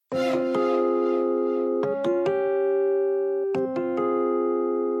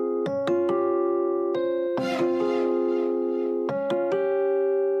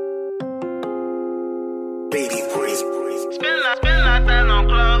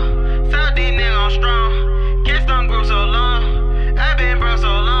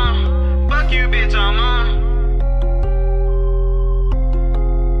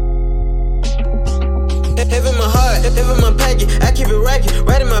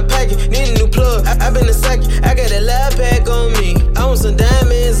pocket, need a new plug. I been a socket, I got that loud pack on me. I want some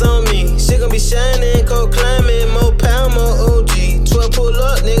diamonds on me. Shit gon' be shining, cold climbing, more pound, more OG. 12 pull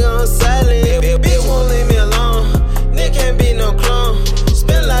up, nigga, I'm silent. Bitch won't leave me alone. Nigga can't be no clone.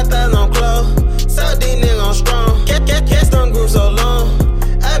 Spend like that on clothes. South D nigga, I'm strong. Cats done grew so long.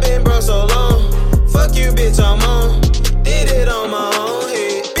 I been broke so long. Fuck you, bitch, I'm on. Did it on my own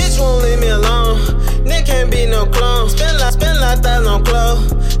head. Bitch won't leave me alone. Nigga can't be no clone. Spend like that on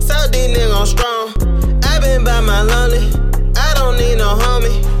clothes. South D nigga, I'm strong. I been by my lonely. I don't need no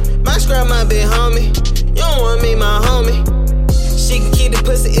homie. My scrap, my big homie. You don't want me, my homie. She can keep the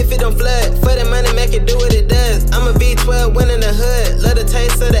pussy if it don't flood. For the money, make it do what it does. I'm a V12 winning the hood. Love the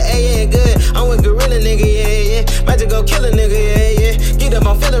taste of the A, yeah, good. I'm with gorilla, nigga, yeah, yeah. Might just go kill a nigga, yeah, yeah. Get up,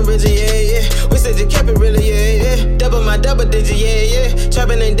 I'm feeling rigid, yeah, yeah. We said you kept it really, yeah, yeah. Double my double digit, yeah, yeah.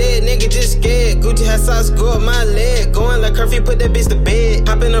 Trapping ain't dead, nigga, just scared. Gucci hat sauce, go up my leg. Going like curfew, put that bitch to bed.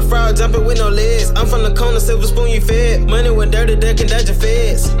 Hop in a frog, jumping with no legs. I'm from the corner, silver spoon, you fed. Money with dirty, duck and dodge your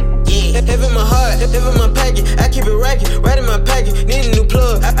feds. Yeah. Heavy my heart, heavy my pocket. I keep it racking, right in my pocket. Need a new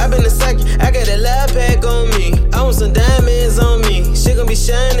plug. I been a socket. I got that loud pack on me. I want some diamonds on me. Shit gon' be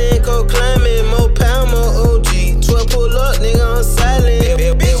shining, cold climbing, more pound, more OG. 12 pull up, nigga.